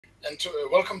and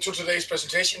welcome to today's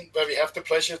presentation, where we have the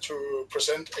pleasure to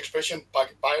present ExpreS2ion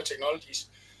Biotechnologies.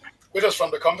 With us from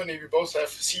the company, we both have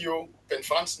CEO Bent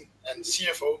Frandsen and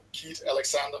CFO Keith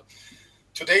Alexander.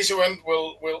 Today's event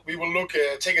we will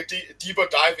take a deeper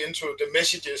dive into the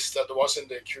messages that was in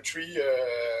the Q3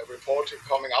 report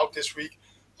coming out this week.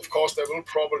 Of course, there will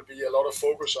probably be a lot of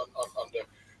focus on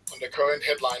the current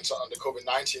headlines on the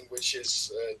COVID-19, which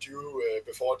is due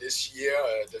before this year,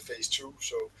 the phase 2.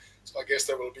 So I guess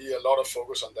there will be a lot of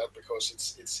focus on that because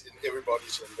it's in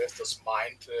everybody's investors'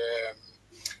 mind.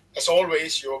 As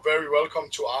always, you're very welcome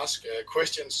to ask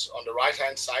questions on the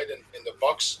right-hand side in the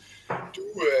box. Do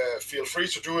feel free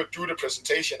to do the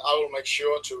presentation. I will make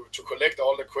sure to collect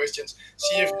all the questions,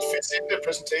 see if it fits in the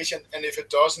presentation, and if it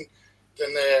doesn't, then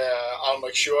I'll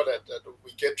make sure that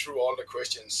we get through all the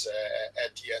questions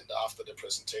at the end after the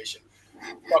presentation.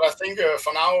 But I think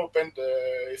for now, Bent,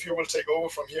 if you will take over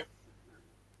from here.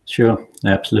 Sure,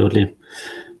 absolutely.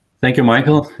 Thank you,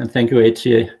 Michael, and thank you,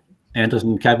 HC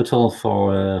Andersen Capital,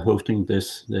 for hosting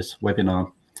this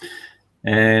webinar.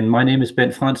 And my name is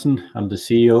Bent Frandsen. I'm the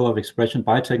CEO of ExpreS2ion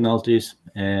Biotechnologies,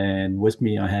 and with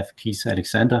me I have Keith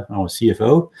Alexander, our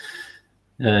CFO.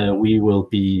 We will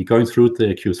be going through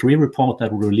the Q3 report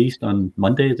that we released on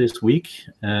Monday this week.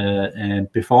 And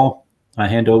before I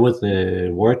hand over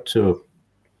the word to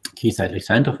Keith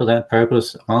Alexander for that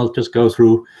purpose, I'll just go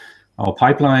through our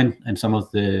pipeline and some of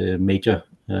the major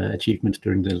achievements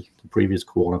during the previous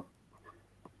quarter.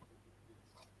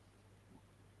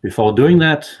 Before doing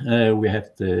that, we have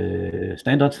the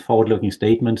standard forward-looking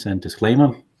statements and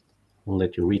disclaimer. We'll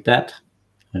let you read that,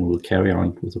 and we'll carry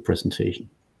on with the presentation.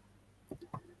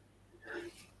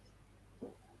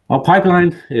 Our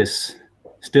pipeline is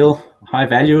still high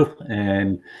value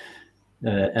and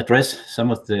address some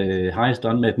of the highest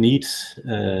unmet needs,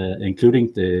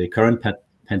 including the current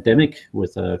pandemic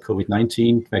with a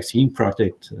COVID-19 vaccine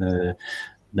project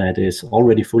that is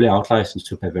already fully out-licensed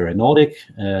to Bavarian Nordic,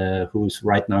 who is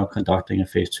right now conducting a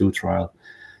phase 2 trial.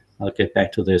 I'll get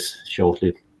back to this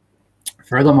shortly.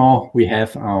 Furthermore, we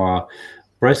have our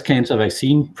breast cancer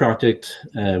vaccine project,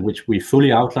 which we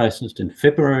fully out-licensed in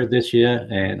February this year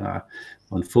and are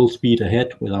on full speed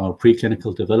ahead with our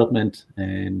preclinical development,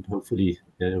 and hopefully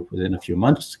within a few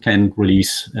months can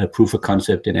release a proof of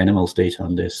concept in animals data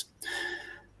on this.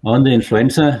 On the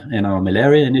influenza and our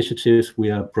malaria initiatives,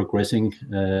 we are progressing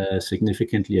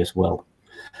significantly as well.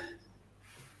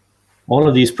 All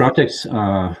of these projects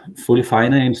are fully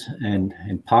financed and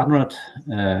partnered.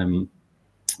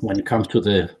 When it comes to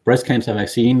the breast cancer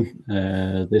vaccine,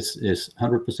 this is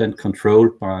 100%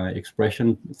 controlled by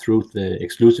ExpreS2ion through the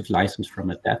exclusive license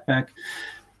from AdaptVac,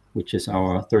 which is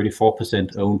our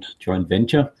 34% owned joint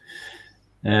venture.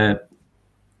 And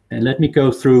let me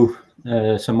go through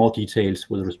some more details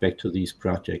with respect to these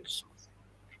projects.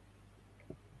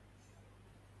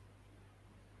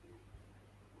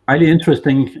 Highly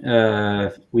interesting,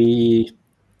 we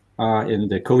are in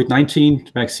the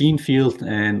COVID-19 vaccine field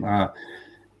and are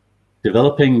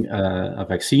developing a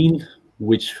vaccine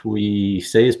which we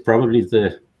say is probably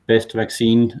the best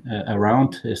vaccine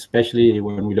around, especially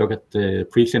when we look at the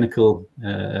preclinical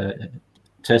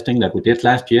testing that we did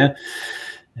last year.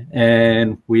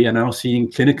 And we are now seeing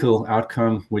clinical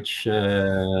outcome, which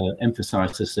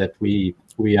emphasizes that we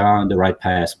are on the right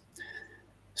path.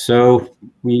 So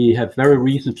we have very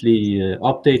recently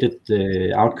updated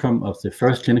the outcome of the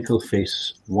first clinical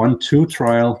phase 1/2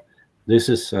 trial. This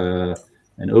is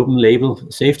an open label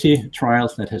safety trial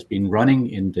that has been running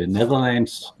in the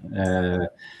Netherlands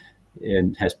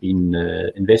and has been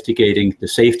investigating the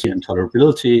safety and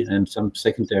tolerability and some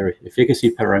secondary efficacy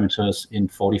parameters in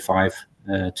 45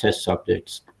 test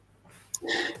subjects.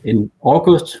 In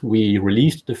August, we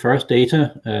released the first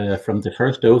data from the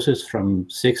first doses from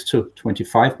 6 to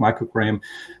 25 microgram,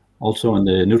 also on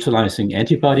the neutralizing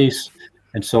antibodies,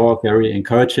 and saw a very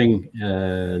encouraging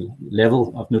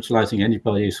level of neutralizing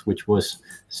antibodies, which was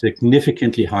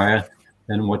significantly higher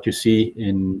than what you see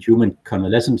in human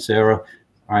convalescent sera,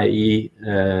 i.e.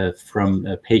 from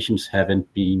patients haven't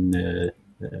been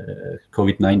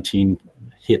COVID-19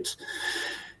 hit.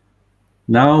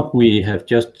 Now we have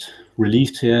just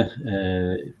released here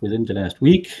within the last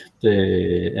week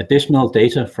the additional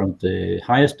data from the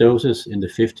highest doses in the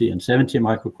 50 and 70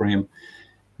 microgram.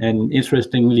 And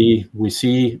interestingly, we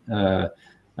see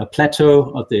a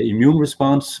plateau of the immune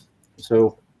response.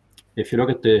 So if you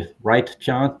look at the right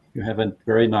chart, you have a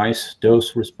very nice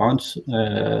dose response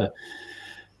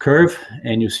curve,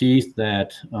 and you see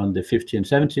that on the 50 and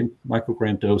 70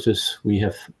 microgram doses, we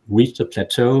have reached a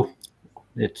plateau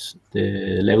it's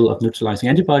the level of neutralizing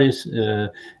antibodies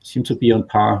seem to be on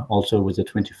par also with the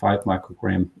 25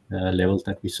 microgram level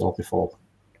that we saw before.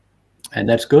 And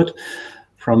that's good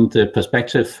from the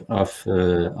perspective of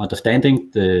understanding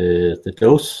the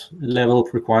dose level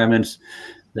requirements,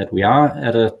 that we are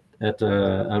at a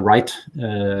right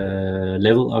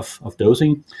level of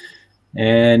dosing.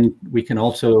 And we can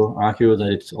also argue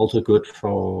that it's also good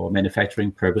for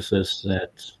manufacturing purposes,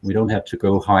 that we don't have to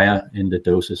go higher in the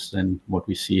doses than what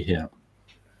we see here.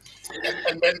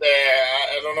 And then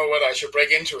I don't know what I should break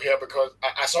into here, because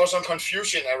I saw some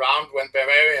confusion around when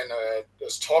Bavarian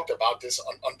talked about this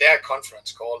on their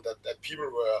conference call, that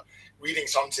people were reading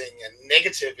something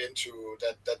negative into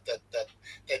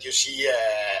that you see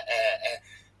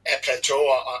a plateau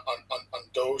on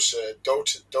those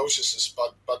doses,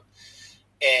 but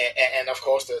and of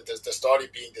course the study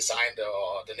being designed,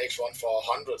 or the next one for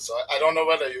 100. So I don't know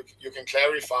whether you can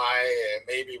clarify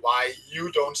maybe why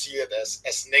you don't see it as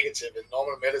negative. In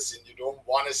normal medicine, you don't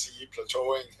want to see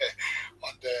plateauing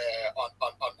on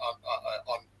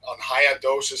higher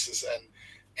doses,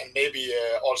 and maybe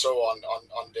also on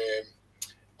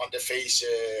the phase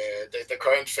the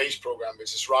current phase program,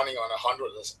 which is running on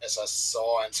 100, as I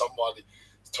saw, and somebody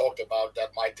talked about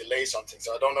that might delay something.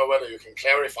 So I don't know whether you can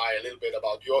clarify a little bit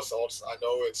about your thoughts. I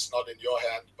know it's not in your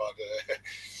hand, but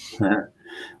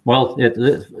well,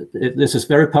 this is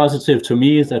very positive to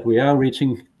me, that we are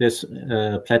reaching this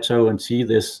plateau and see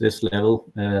this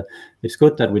level. It's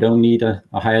good that we don't need a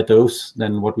higher dose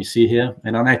than what we see here.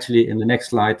 And I'm actually, in the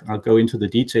next slide, I'll go into the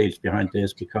details behind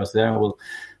this, because there I will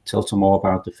tell some more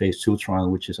about the phase 2 trial,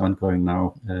 which is ongoing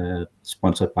now,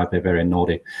 sponsored by Bavarian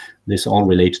Nordic. This all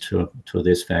relates to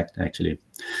this fact, actually.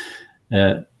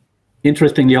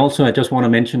 Interestingly, also, I just want to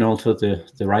mention also the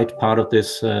right part of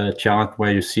this chart,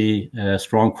 where you see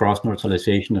strong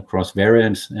cross-neutralization across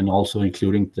variants, and also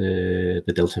including the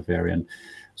Delta variant.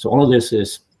 So all of this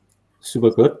is super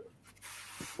good.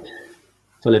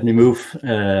 So let me move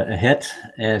ahead.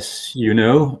 As you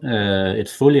know,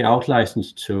 it's fully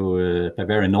out-licensed to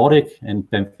Bavarian Nordic, and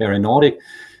Bavarian Nordic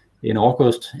in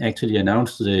August actually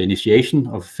announced the initiation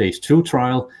of phase 2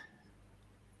 trial,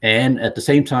 and at the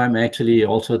same time actually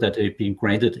also that they've been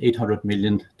granted 800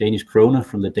 million Danish kroner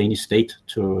from the Danish state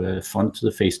to fund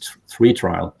the phase 3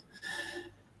 trial.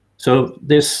 So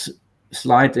this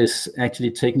slide is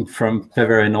actually taken from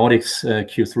Bavarian Nordic's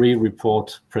Q3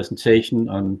 report presentation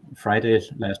on Friday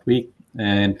last week,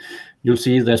 and you'll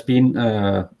see there's been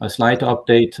a slight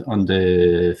update on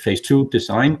the phase 2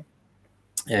 design.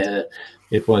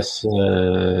 It was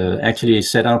actually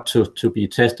set out to be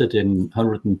tested in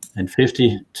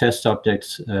 150 test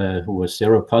subjects who were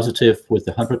seropositive with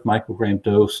the 100 microgram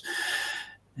dose.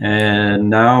 And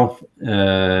now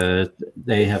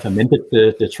they have amended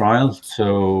the trial,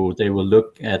 so they will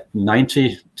look at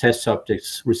 90 test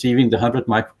subjects receiving the 100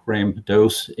 microgram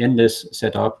dose in this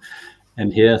setup.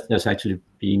 And here there's actually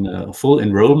been a full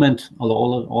enrollment of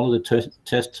all of the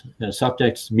test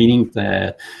subjects, meaning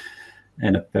that,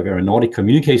 and Bavarian Nordic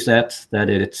communicates that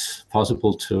it's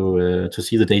possible to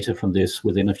see the data from this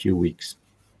within a few weeks.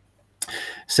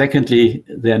 Secondly,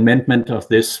 the amendment of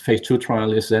this phase 2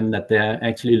 trial is then that they're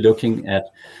actually looking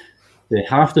at the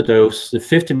half the dose, the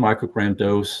 50 microgram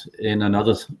dose, in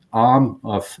another arm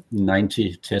of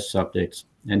 90 test subjects.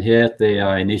 And here they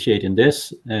are initiating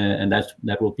this, and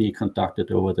that will be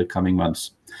conducted over the coming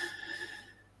months.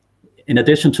 In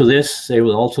addition to this, they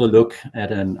will also look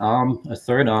at a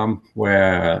third arm,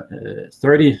 where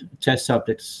 30 test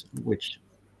subjects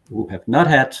who have not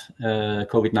had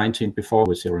COVID-19 before,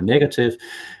 with seronegative,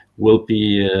 will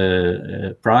be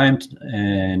primed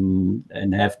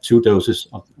and have 2 doses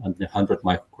on the 100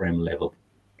 microgram level.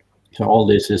 So all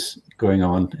this is going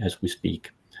on as we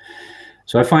speak.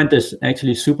 So I find this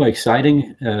actually super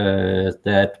exciting,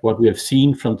 that what we have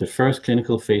seen from the first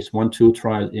clinical phase 1/2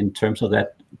 trial in terms of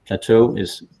that plateau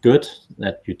is good,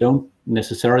 that you don't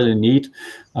necessarily need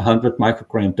a 100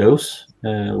 microgram dose.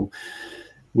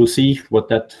 We'll see what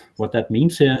that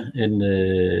means here in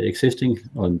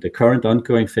the current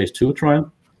ongoing phase 2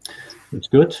 trial. It's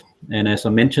good, and as I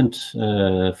mentioned,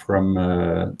 from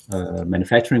a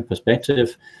manufacturing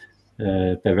perspective,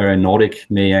 Bavarian Nordic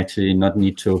may actually not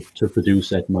need to produce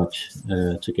that much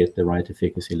to get the right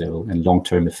efficacy level and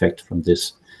long-term effect from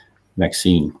this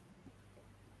vaccine.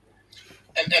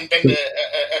 And then,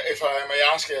 if I may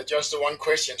ask just one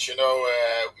question,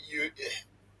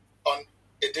 on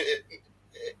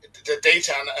the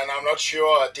data, and I'm not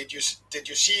sure, did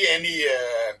you see any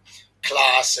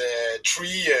class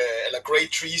 3,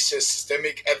 grade 3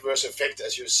 systemic adverse effect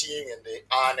as you're seeing in the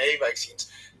RNA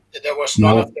vaccines? There was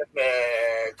none of them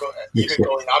even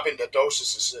going up in the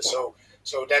doses. So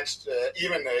So that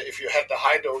even if you had the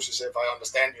high doses, if I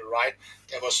understand you right,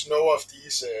 there was no of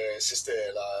these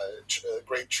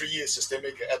grade 3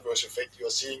 systemic adverse effect you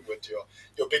are seeing with your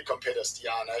big competitors, the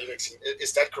RNA vaccine.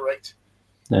 Is that correct?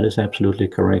 That is absolutely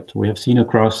correct. We have seen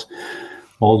across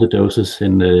all the doses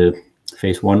in the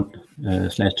phase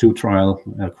 1/2 trial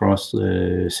across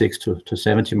 6 to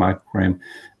 70 microgram,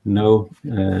 no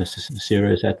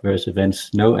serious adverse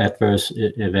events, no adverse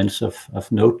events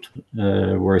of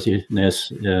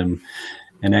noteworthiness.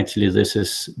 And actually this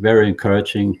is very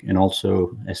encouraging, and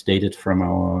also as stated from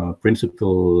our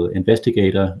principal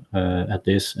investigator at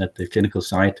the clinical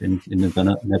site in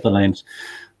the Netherlands,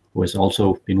 who has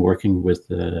also been working with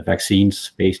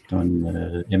vaccines based on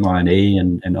mRNA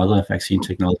and other vaccine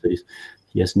technologies.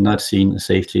 He has not seen a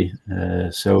safety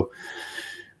so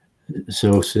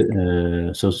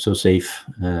safe.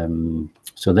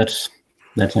 So that's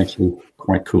actually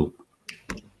quite cool.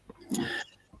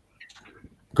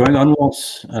 Going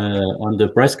onwards on the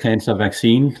breast cancer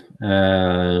vaccine,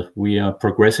 we are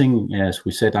progressing as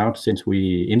we set out since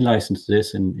we in-licensed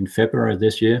this in February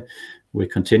this year. We're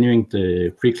continuing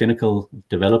the preclinical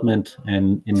development,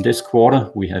 and in this quarter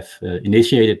we have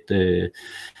initiated the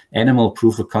animal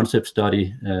proof of concept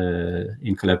study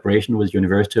in collaboration with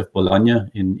University of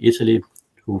Bologna in Italy,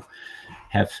 who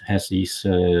has these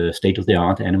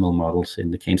state-of-the-art animal models in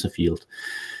the cancer field.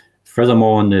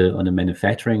 Furthermore, on the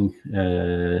manufacturing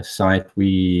side,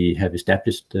 we have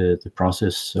established the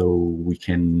process so we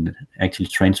can actually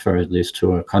transfer this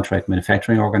to a contract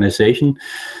manufacturing organization.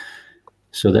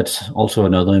 So that's also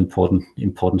another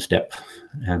important step.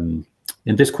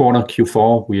 In this quarter,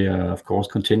 Q4, we are of course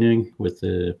continuing with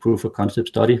the proof of concept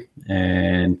study,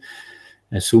 and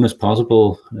as soon as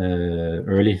possible,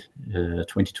 early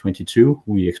 2022,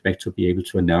 we expect to be able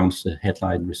to announce the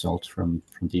headline results from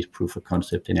these proof of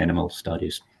concept in animal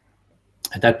studies.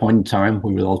 At that point in time,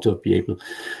 we will also be able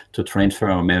to transfer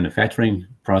our manufacturing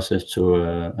process to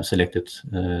a selected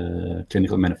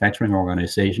clinical manufacturing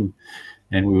organization,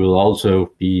 and we will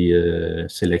also be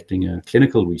selecting a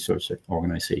clinical research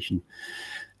organization.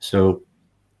 So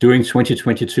during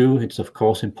 2022, it's of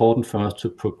course important for us to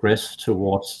progress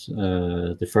towards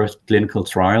the first clinical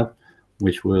trial,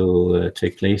 which will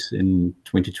take place in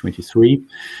 2023.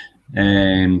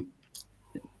 And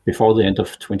before the end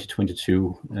of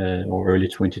 2022 or early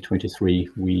 2023,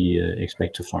 we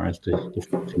expect to file the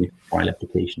clinical trial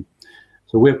application.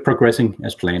 So we're progressing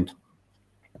as planned.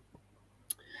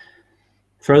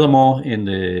 Furthermore, in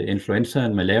the influenza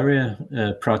and malaria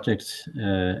project,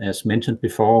 as mentioned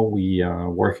before, we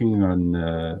are working on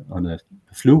a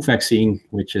flu vaccine,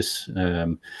 which is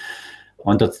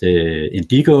under the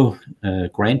Indigo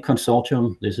grant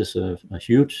consortium. This is a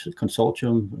huge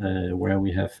consortium where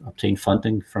we have obtained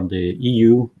funding from the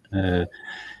EU,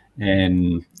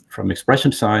 and from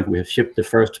ExpreS2ion side, we have shipped the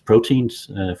first proteins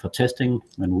for testing,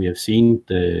 and we have seen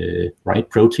the right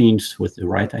proteins with the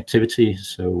right activity.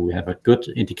 So we have a good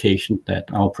indication that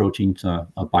our proteins are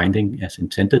binding as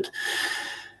intended.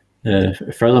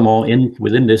 Furthermore,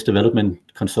 within this development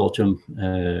consortium,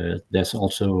 there's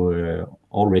also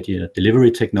already a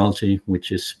delivery technology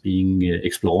which is being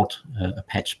explored, a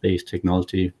patch-based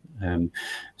technology.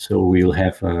 So we'll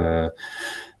have a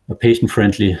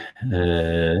patient-friendly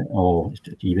or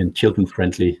even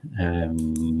children-friendly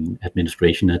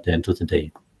administration at the end of the day.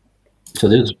 So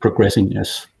this is progressing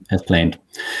as planned.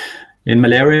 In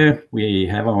malaria, we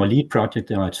have our lead project.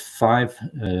 There are 5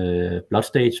 blood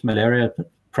stage malaria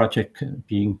project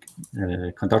being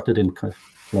conducted in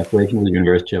collaboration with the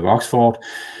University of Oxford.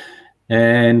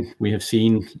 And we have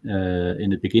seen in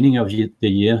the beginning of the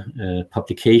year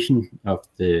publication of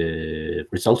the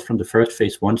results from the first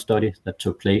phase 1 study that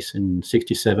took place in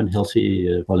 67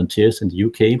 healthy volunteers in the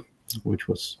UK, which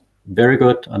was very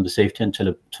good on the safety and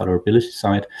tolerability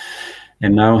side.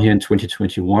 And now here in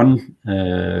 2021,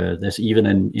 there's even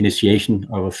an initiation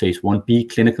of a phase 1b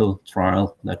clinical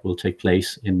trial that will take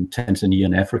place in Tanzania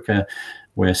and Africa,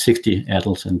 where 60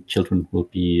 adults and children will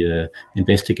be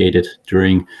investigated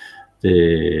during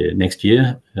the next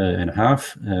year and a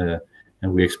half,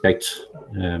 and we expect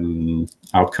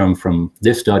outcome from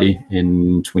this study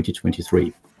in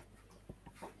 2023.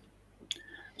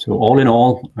 So all in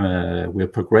all, we're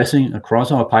progressing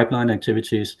across our pipeline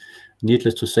activities.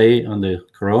 Needless to say, on the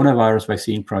coronavirus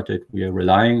vaccine project, we are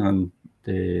relying on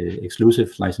the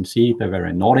exclusive licensee,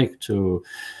 Bavarian Nordic, to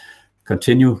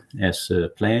continue as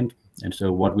planned. And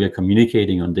so what we are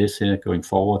communicating on this here going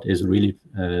forward is really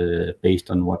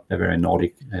based on what Bavarian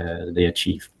Nordic they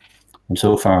achieve. And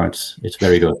so far it's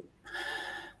very good.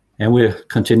 And we're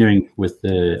continuing with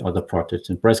the other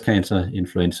projects in breast cancer,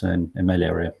 influenza and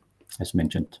malaria, as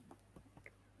mentioned.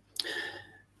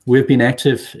 We've been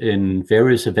active in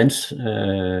various events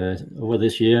over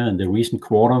this year and the recent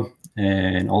quarter,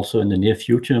 and also in the near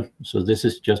future. So this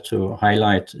is just to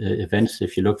highlight events.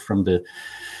 If you look from the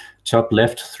top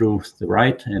left through the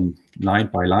right and line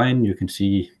by line, you can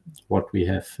see what we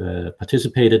have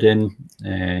participated in.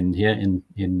 And here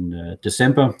in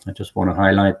December, I just want to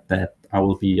highlight that I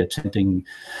will be attending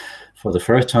for the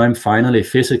first time, finally,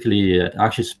 physically at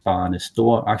Aktiesparernes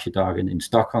Store Aktiedagen in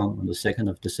Stockholm on the 2nd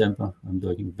of December. I'm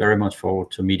looking very much forward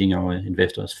to meeting our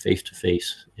investors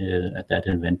face-to-face at that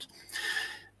event.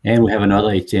 And we have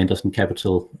another HC Andersen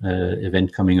Capital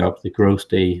event coming up, the Growth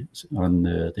Day on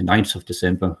the 9th of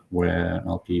December, where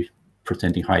I'll be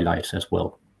presenting highlights as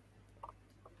well.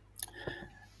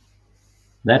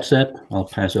 That said, I'll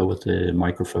pass over the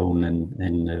microphone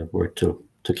and word to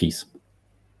Keith.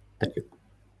 Thank you.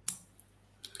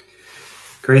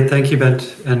 Great, thank you,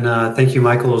 Bent, and thank you,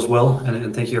 Michael, as well,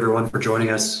 and thank you, everyone, for joining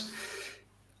us.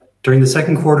 During the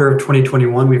second quarter of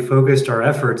 2021, we focused our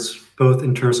efforts, both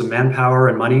in terms of manpower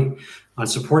and money, on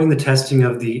supporting the testing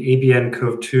of the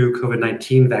ABNCoV2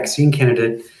 COVID-19 vaccine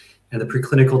candidate and the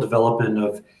preclinical development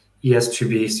of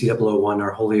ES2B-C001,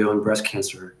 our wholly owned breast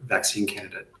cancer vaccine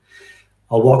candidate.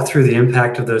 I'll walk through the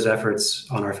impact of those efforts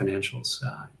on our financials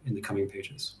in the coming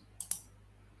pages.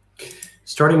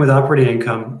 Starting with operating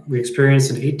income, we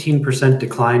experienced an 18%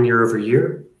 decline year over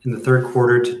year in the third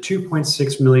quarter to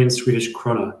 2.6 million Swedish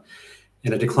krona,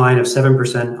 and a decline of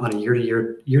 7% on a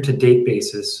year-to-date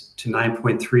basis to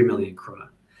 9.3 million krona.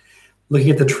 Looking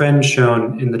at the trend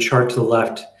shown in the chart to the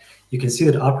left, you can see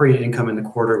that operating income in the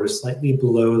quarter was slightly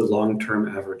below the long-term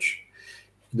average.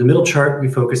 In the middle chart, we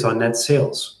focus on net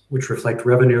sales, which reflect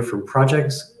revenue from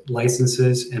projects,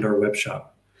 licenses, and our web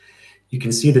shop. You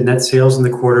can see the net sales in the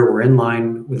quarter were in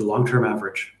line with the long-term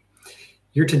average.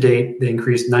 Year to date, they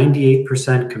increased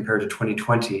 98% compared to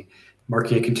 2020,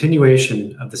 marking a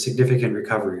continuation of the significant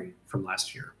recovery from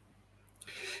last year.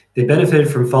 They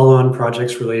benefited from follow-on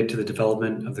projects related to the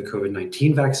development of the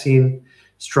COVID-19 vaccine,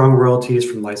 strong royalties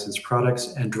from licensed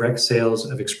products, and direct sales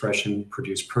of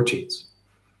ExpreS2ion-produced proteins.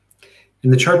 In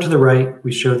the chart to the right,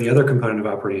 we show the other component of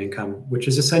operating income, which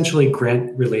is essentially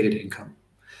grant-related income.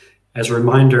 As a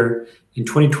reminder, in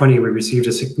 2020, we received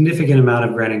a significant amount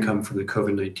of grant income from the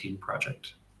COVID-19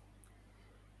 project.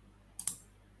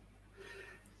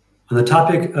 On the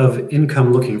topic of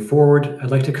income looking forward,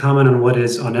 I'd like to comment on what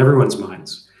is on everyone's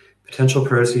minds, potential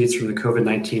proceeds from the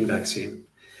COVID-19 vaccine.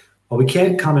 While we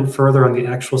can't comment further on the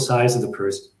actual size of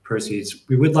the proceeds,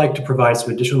 we would like to provide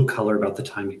some additional color about the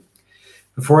timing.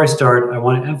 Before I start, I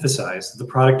want to emphasize that the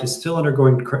product is still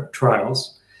undergoing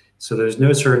trials, so there's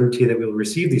no certainty that we will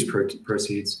receive these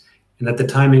proceeds, and that the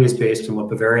timing is based on what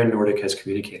Bavarian Nordic has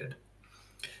communicated.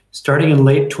 Starting in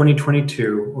late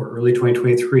 2022 or early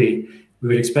 2023, we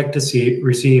would expect to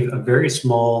receive a very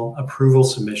small approval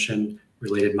submission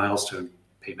related milestone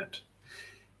payment.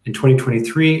 In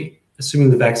 2023, assuming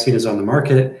the vaccine is on the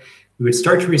market, we would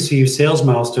start to receive sales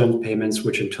milestone payments,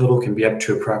 which in total can be up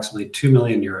to approximately 2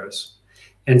 million euros,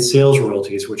 and sales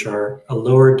royalties, which are a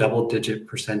lower double-digit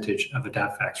percentage of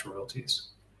AdaptVac royalties.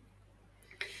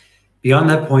 Beyond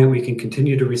that point, we can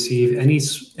continue to receive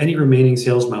any remaining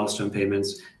sales milestone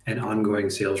payments and ongoing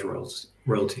sales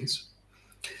royalties.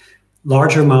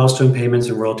 Larger milestone payments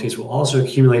and royalties will also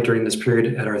accumulate during this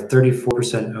period at our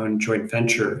 34% owned joint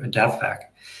venture, AdaptVac,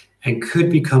 and could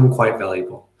become quite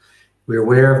valuable. We are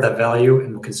aware of that value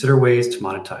and will consider ways to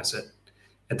monetize it.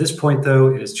 At this point, though,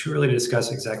 it is too early to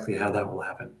discuss exactly how that will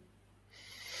happen.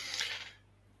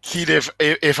 Keith,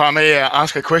 if I may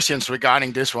ask a question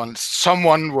regarding this one,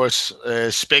 someone was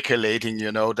speculating,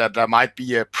 that there might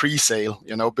be a pre-sale,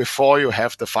 before you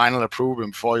have the final approval,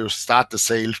 before you start the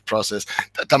sales process,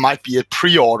 that there might be a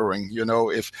pre-ordering,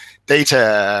 if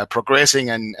data progressing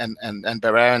and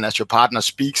Bavarian as your partner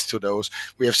speaks to those.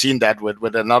 We have seen that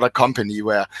with another company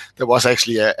where there was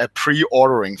actually a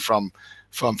pre-ordering from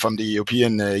the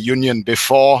European Union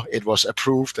before it was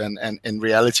approved and in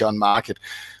reality on market.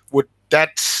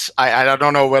 I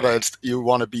don't know whether you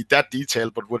want to be that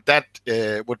detailed, but would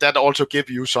that also give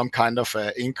you some kind of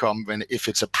income if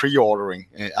it's a pre-ordering?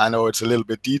 I know it's a little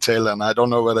bit detailed, and I don't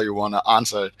know whether you want to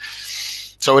answer it.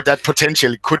 So that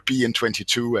potentially could be in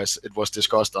 22, as it was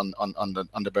discussed on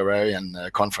the Bavarian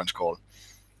conference call.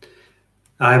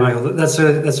 Hi, Michael. That's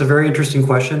a very interesting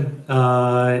question,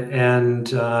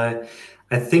 and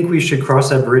I think we should cross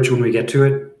that bridge when we get to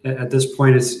it. At this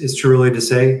point, it's too early to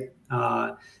say.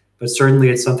 But certainly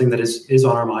it's something that is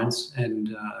on our minds,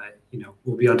 and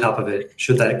we'll be on top of it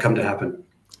should that come to happen.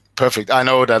 Perfect. I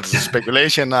know that's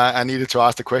speculation. I needed to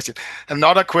ask the question.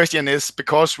 Another question is,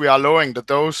 because we are lowering the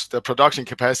dose, the production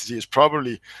capacity is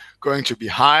probably going to be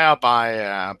higher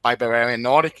by Bavarian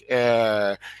Nordic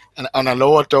and on a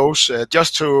lower dose,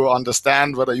 just to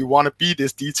understand whether you want to be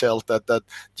this detailed that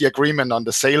the agreement on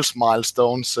the sales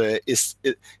milestones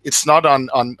it's not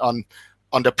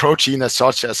on the protein as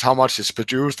such as how much is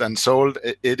produced and sold.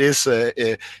 It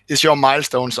is your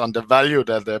milestones on the value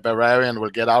that the Bavarian will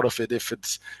get out of it. If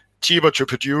it's cheaper to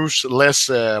produce, less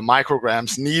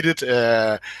micrograms needed,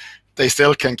 they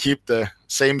still can keep the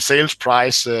same sales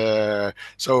price.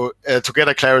 So to get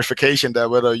a clarification there,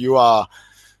 whether your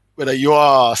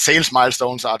sales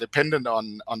milestones are dependent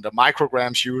on the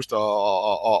micrograms used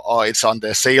or it's on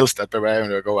the sales that Bavarian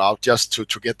will go out, just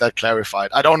to get that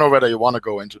clarified. I don't know whether you want to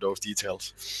go into those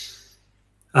details.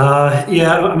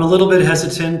 Yeah, I'm a little bit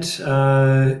hesitant.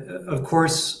 Of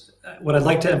course, what I'd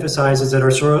like to emphasize is that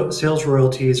our sales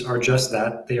royalties are just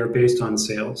that. They are based on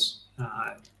sales.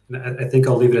 I think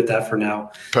I'll leave it at that for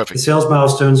now. Perfect. The sales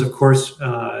milestones, of course,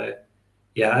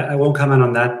 yeah, I won't comment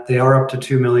on that. They are up to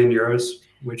 2 million euros,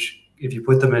 which if you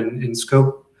put them in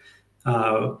scope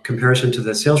comparison to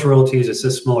the sales royalties, it's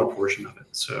a smaller portion of it.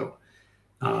 So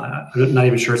I'm not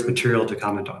even sure it's material to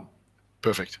comment on.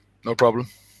 Perfect. No problem.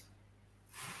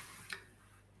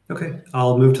 Okay,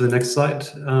 I'll move to the next slide.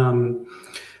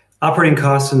 Operating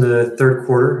costs in the third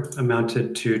quarter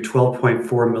amounted to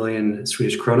 12.4 million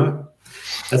Swedish krona.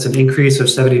 That's an increase of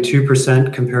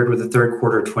 72% compared with the third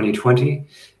quarter of 2020.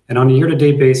 And on a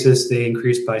year-to-date basis, they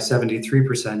increased by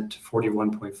 73% to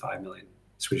 41.5 million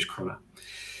Swedish krona.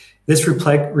 This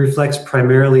reflects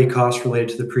primarily costs related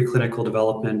to the preclinical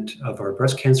development of our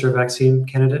breast cancer vaccine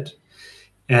candidate.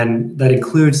 And that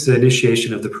includes the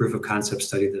initiation of the proof of concept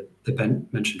study that Ben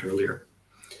mentioned earlier.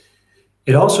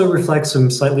 It also reflects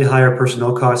some slightly higher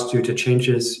personnel costs due to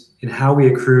changes in how we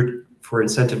accrued for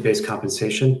incentive-based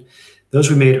compensation. Those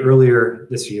we made earlier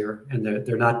this year, and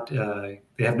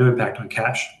they have no impact on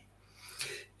cash.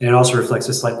 And it also reflects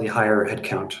a slightly higher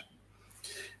headcount.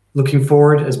 Looking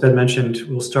forward, as Ben mentioned,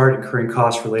 we'll start incurring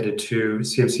costs related to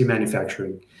CMC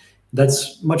manufacturing.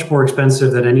 That's much more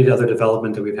expensive than any other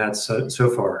development that we've had so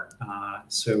far.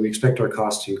 So we expect our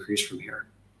costs to increase from here.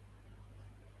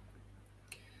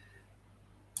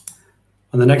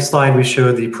 On the next slide, we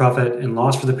show the profit and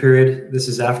loss for the period. This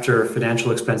is after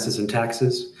financial expenses and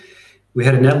taxes. We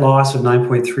had a net loss of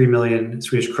 9.3 million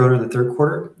Swedish kronor in the third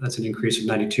quarter. That's an increase of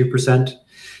 92%.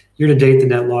 Year to date, the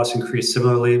net loss increased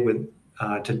similarly to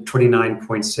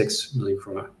 29.6 million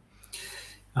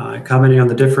krona. Commenting on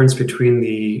the difference between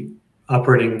the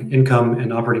operating income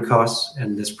and operating costs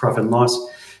and this profit and loss,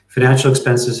 financial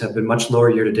expenses have been much lower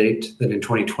year to date than in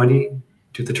 2020 due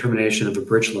to the termination of a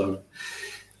bridge loan.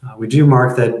 We do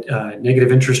mark that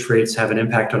negative interest rates have an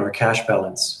impact on our cash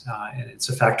balance, and it's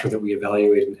a factor that we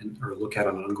evaluate or look at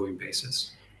on an ongoing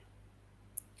basis.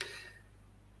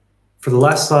 For the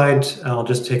last slide, I'll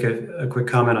just take a quick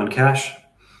comment on cash.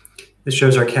 This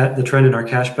shows the trend in our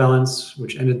cash balance,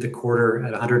 which ended the quarter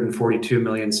at 142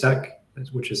 million SEK,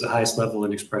 which is the highest level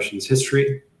in ExpreS2ion's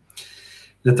history.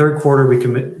 In the third quarter,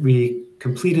 we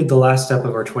completed the last step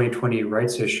of our 2020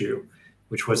 rights issue,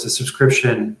 which was the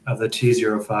subscription of the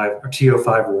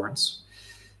TO5 warrants.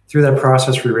 Through that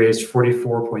process, we raised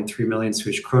 44.3 million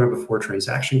Swedish krona before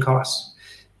transaction costs,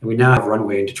 and we now have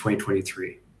runway into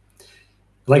 2023. I'd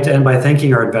like to end by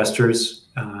thanking our investors,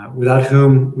 without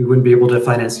whom we wouldn't be able to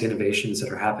finance the innovations that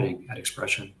are happening at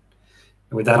ExpreS2ion. And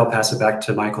with that, I'll pass it back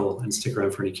to Michael and stick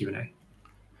around for any Q&A.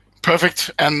 Perfect,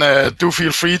 and do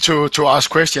feel free to ask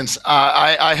questions.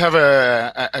 I have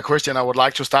a question I would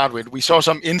like to start with. We saw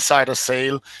some insider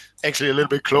sale, actually a little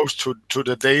bit close to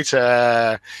the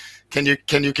data. Can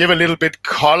you give a little bit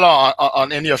color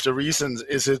on any of the reasons?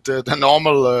 Is it the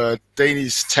normal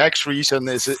Danish tax reason?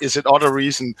 Is it other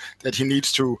reason that he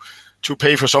needs to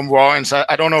pay for some warrants?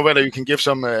 I don't know whether you can give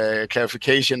some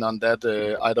clarification on that,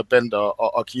 either Bent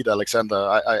or Keith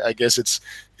Alexander. I guess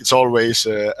it's always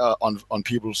on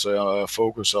people's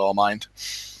focus or mind.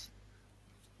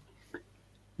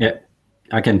 Yeah,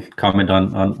 I can comment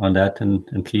on that,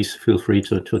 and please feel free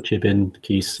to chip in,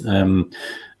 Keith.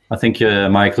 I think,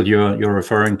 Michael, you're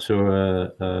referring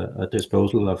to a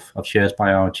disposal of shares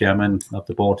by our chairman of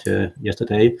the board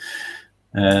yesterday.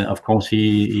 Of course,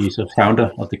 he is a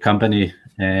founder of the company,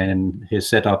 and his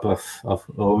setup of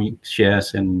owning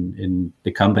shares in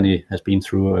the company has been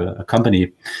through a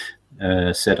company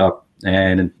setup,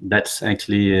 and that's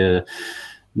actually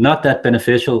not that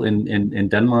beneficial in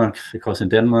Denmark, because in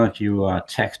Denmark you are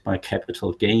taxed by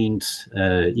capital gains,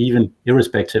 even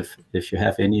irrespective if you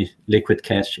have any liquid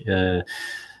cash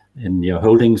in your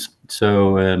holdings.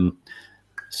 So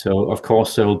of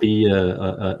course there will be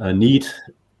a need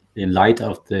in light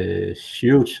of the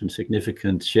huge and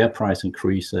significant share price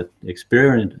increase that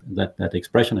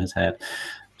ExpreS2ion has had,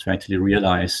 to actually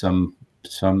realize some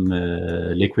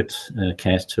liquid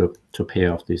cash to pay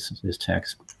off this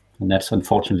tax. And that's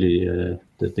unfortunately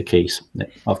the case.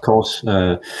 Of course,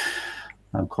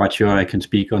 I'm quite sure I can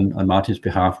speak on Martin's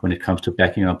behalf when it comes to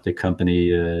backing up the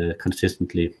company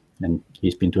consistently, and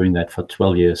he's been doing that for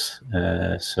 12 years.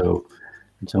 So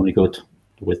it's only good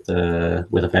with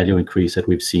a value increase that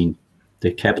we've seen.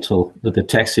 The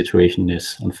tax situation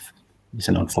is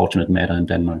an unfortunate matter in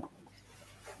Denmark.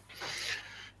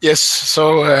 Yes,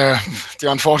 so the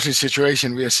unfortunate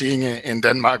situation we are seeing in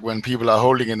Denmark when people are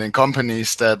holding it in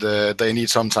companies that they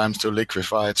need sometimes to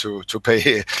liquefy to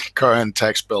pay current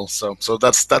tax bills. So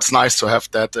that's nice to have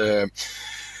that.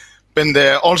 Been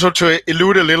there also to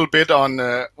allude a little bit on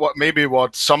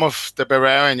what some of the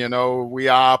Bavarian, we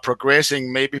are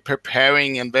progressing, maybe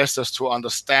preparing investors to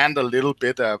understand a little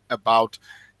bit about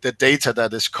the data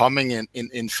that is coming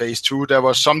in phase 2. There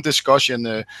was some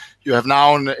discussion. You have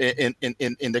now in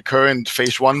the current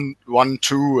phase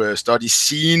 1-2 study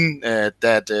seen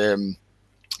that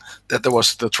there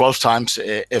was the 12 times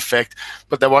effect,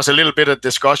 but there was a little bit of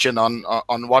discussion on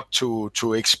what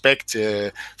to expect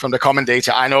from the common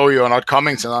data. I know you're not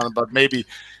commenting on it, but maybe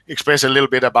express a little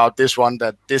bit about this one,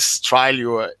 that this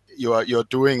trial you're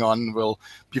doing on will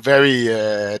be very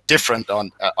different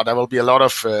on, or there will be a lot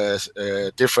of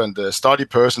different study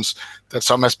persons that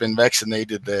some has been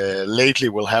vaccinated lately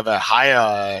will have a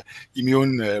higher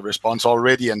immune response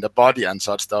already in the body and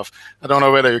such stuff. I don't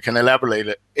know whether you can elaborate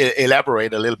a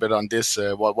little bit on this,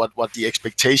 what the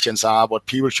expectations are, what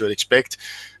people should expect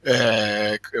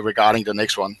regarding the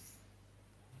next one.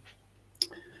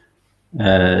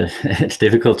 It's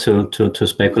difficult to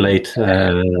speculate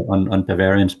on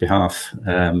Bavarian's behalf.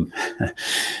 But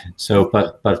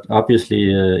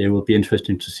obviously it will be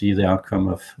interesting to see the outcome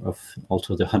of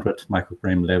also the 100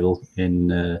 microgram level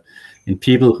in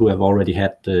people who have already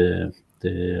had the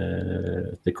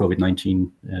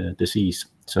COVID-19 disease.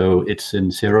 So it's in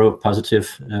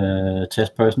seropositive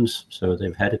test persons, so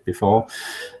they've had it before,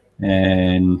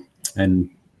 and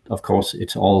of course,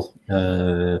 it's all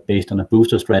based on a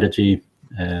booster strategy,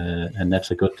 and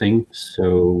that's a good thing.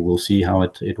 So we'll see how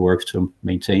it works to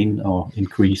maintain or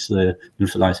increase the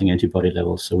neutralizing antibody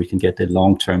levels, so we can get the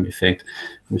long-term effect,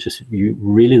 which is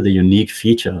really the unique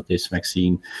feature of this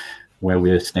vaccine, where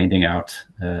we're standing out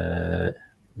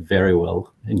very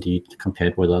well indeed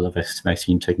compared with other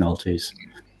vaccine technologies.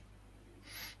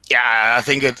 Yeah, I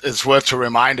think it's worth to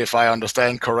remind, if I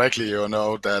understand correctly,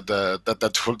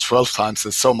 that 12 times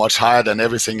is so much higher than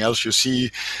everything else you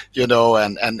see,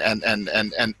 and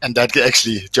that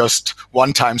actually just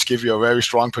one times give you a very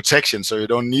strong protection, so you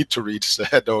don't need to reach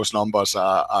those numbers,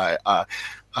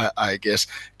 I guess.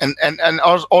 And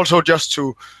also just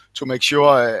to make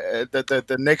sure that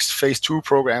the next phase 2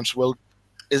 programs will.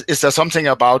 Is there something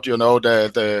about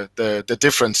the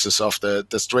differences of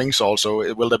the strings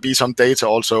also? Will there be some data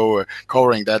also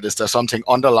covering that? Is there something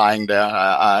underlying there?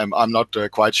 I'm not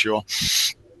quite sure.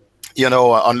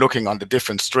 On looking on the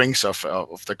different strings of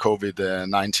the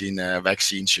COVID-19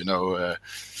 vaccines.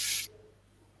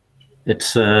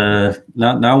 It's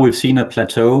now we've seen a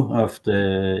plateau of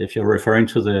if you're referring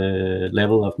to the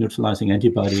level of neutralizing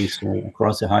antibodies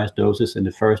across the highest doses in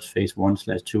the first phase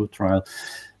 1/2 trial.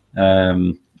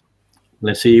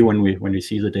 Let's see when we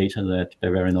see the data that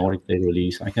Bavarian Nordic they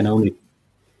release. I can only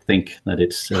think that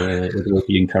it will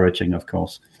be encouraging, of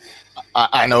course.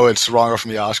 I know it's wrong of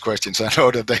me to ask questions. I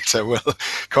know the data will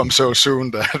come so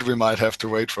soon that we might have to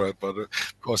wait for it, but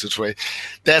of course it's wait.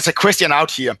 There's a question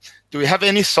out here. Do we have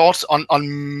any thoughts on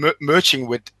merging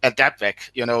with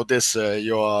AdaptVac, this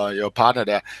your partner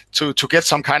there, to get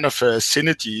some kind of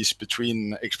synergies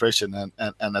between ExpreS2ion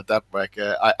and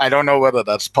AdaptVac? I don't know whether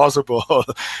that's possible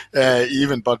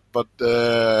even, but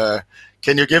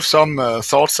can you give some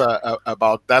thoughts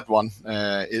about that one?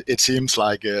 It seems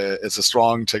like it's a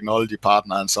strong technology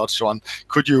partner and such one.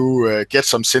 Could you get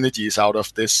some synergies out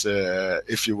of this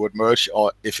if you would merge,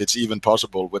 or if it's even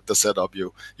possible with the setup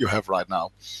you have right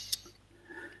now?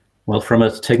 Well, from a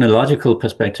technological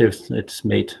perspective, it's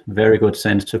made very good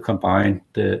sense to combine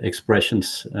the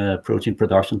ExpreS2ion's protein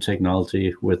production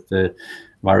technology with the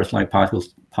virus-like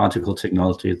particle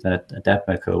technology that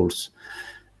AdaptVac holds.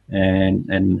 And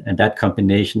that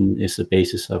combination is the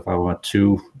basis of our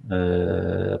 2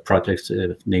 projects,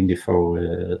 namely for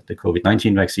the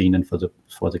COVID-19 vaccine and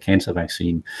for the cancer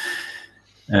vaccine.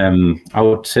 I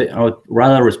would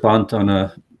rather respond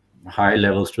on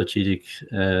high-level strategic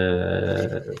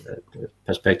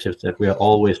perspective that we are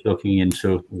always looking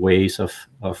into ways of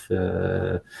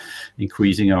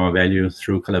increasing our value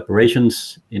through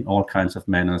collaborations in all kinds of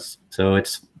manners. So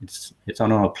it's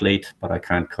on our plate, but I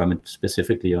can't comment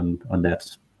specifically on that.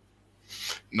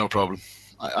 No problem.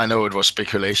 I know it was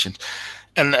speculation.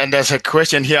 And there's a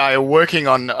question here. Are you working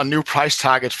on a new price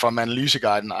target from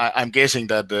Analyseguiden? I'm guessing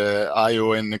that are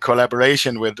you in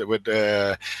collaboration with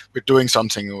doing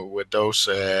something with those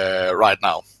right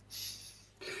now?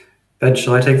 Ben,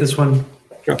 shall I take this one?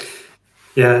 Sure.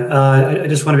 Yeah, I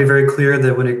just want to be very clear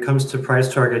that when it comes to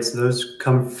price targets, those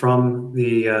come from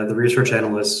the research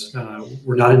analysts.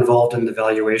 We're not involved in the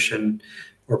valuation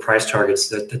or price targets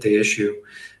that they issue.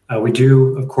 We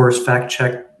do, of course, fact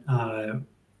check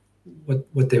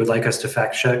what they would like us to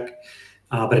fact check,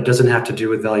 but it doesn't have to do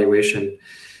with valuation.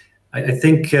 I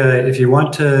think if you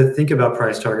want to think about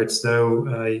price targets, though,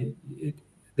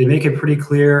 they make it pretty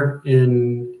clear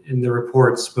in the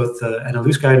reports, both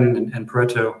Analyseguiden and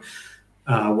Pareto,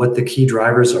 what the key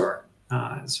drivers are.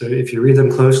 So if you read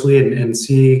them closely and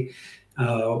see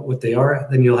what they are,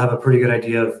 then you'll have a pretty good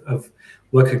idea of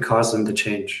what could cause them to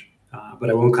change. But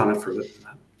I won't comment further than that.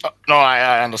 No,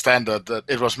 I understand that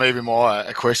it was maybe more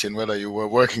a question whether you were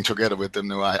working together with them.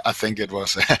 No, I think it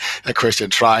was a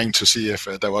question trying to see if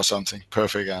there was something.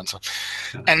 Perfect answer.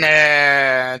 Yeah.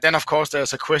 And then, of course,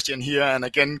 there's a question here, and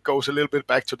again, goes a little bit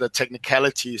back to the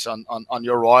technicalities on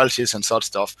your royalties and such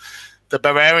stuff. The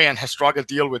Bavarian has struck a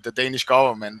deal with the Danish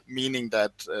government, meaning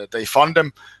that they fund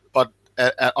them, but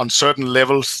on certain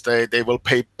levels, they will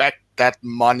pay back that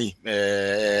money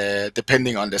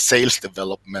depending on the sales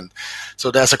development.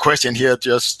 So there's a question here,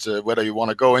 just whether you want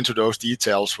to go into those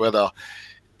details, whether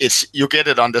it's you get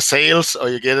it on the sales or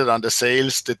you get it on the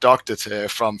sales deducted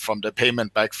from the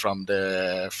payment back from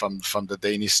the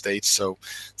Danish state. So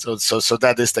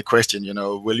that is the question. You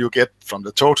know, will you get from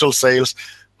the total sales,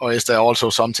 or is there also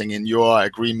something in your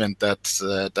agreement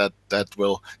that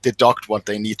will deduct what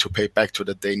they need to pay back to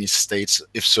the Danish states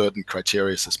if certain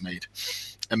criteria is met?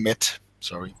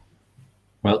 Sorry.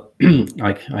 Well,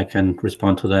 I can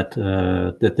respond to that.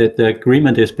 The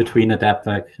agreement is between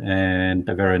AdaptVac and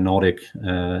Bavarian Nordic,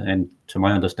 and to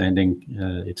my understanding,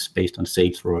 it's based on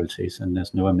sales royalties, and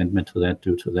there's no amendment to that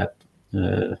due to that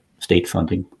state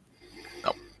funding.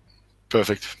 No.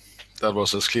 Perfect. That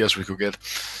was as clear as we could get.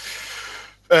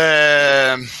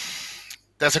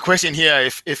 There's a question here: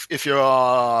 if your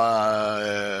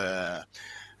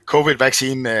COVID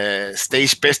vaccine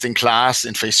stays best in class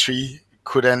in phase 3,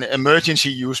 could an emergency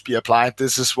use be applied?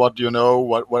 This is what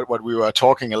what we were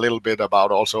talking a little bit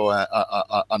about also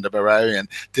on the Bavarian.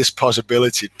 This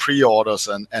possibility, pre-orders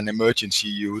and emergency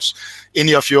use.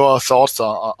 Any of your thoughts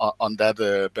on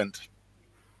that, Bent?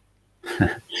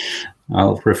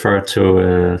 I'll refer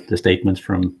to the statements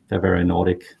from Bavarian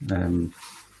Nordic.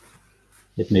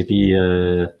 It may be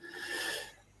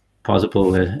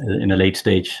possible in a late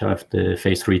stage of the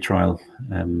phase 3 trial.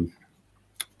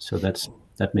 So that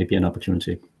may be an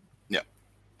opportunity. Yeah,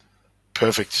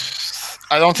 perfect.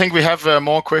 I don't think we have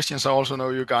more questions. I also know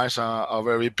you guys are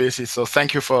very busy, so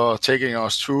thank you for taking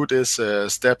us through these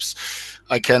steps.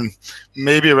 I can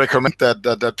maybe recommend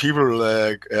that people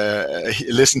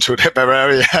listen to the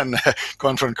Bavarian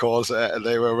conference calls.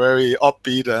 They were very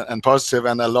upbeat and positive,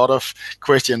 and a lot of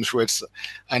questions which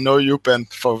I know you, Ben,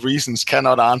 for reasons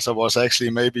cannot answer, was actually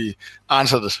maybe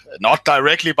answered not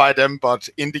directly by them, but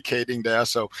indicating there.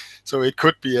 So it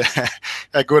could be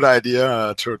a good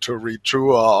idea to read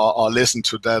through or listen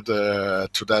to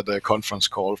that conference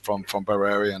call from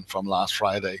Bavarian from last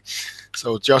Friday.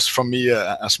 So just from me,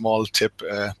 a small tip.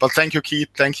 But thank you, Keith.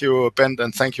 Thank you, Ben,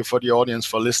 and thank you for the audience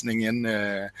for listening in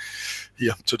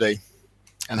here today.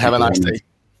 And have a nice day.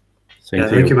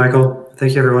 Thank you, Michael.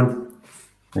 Thank you, everyone.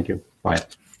 Thank you. Bye.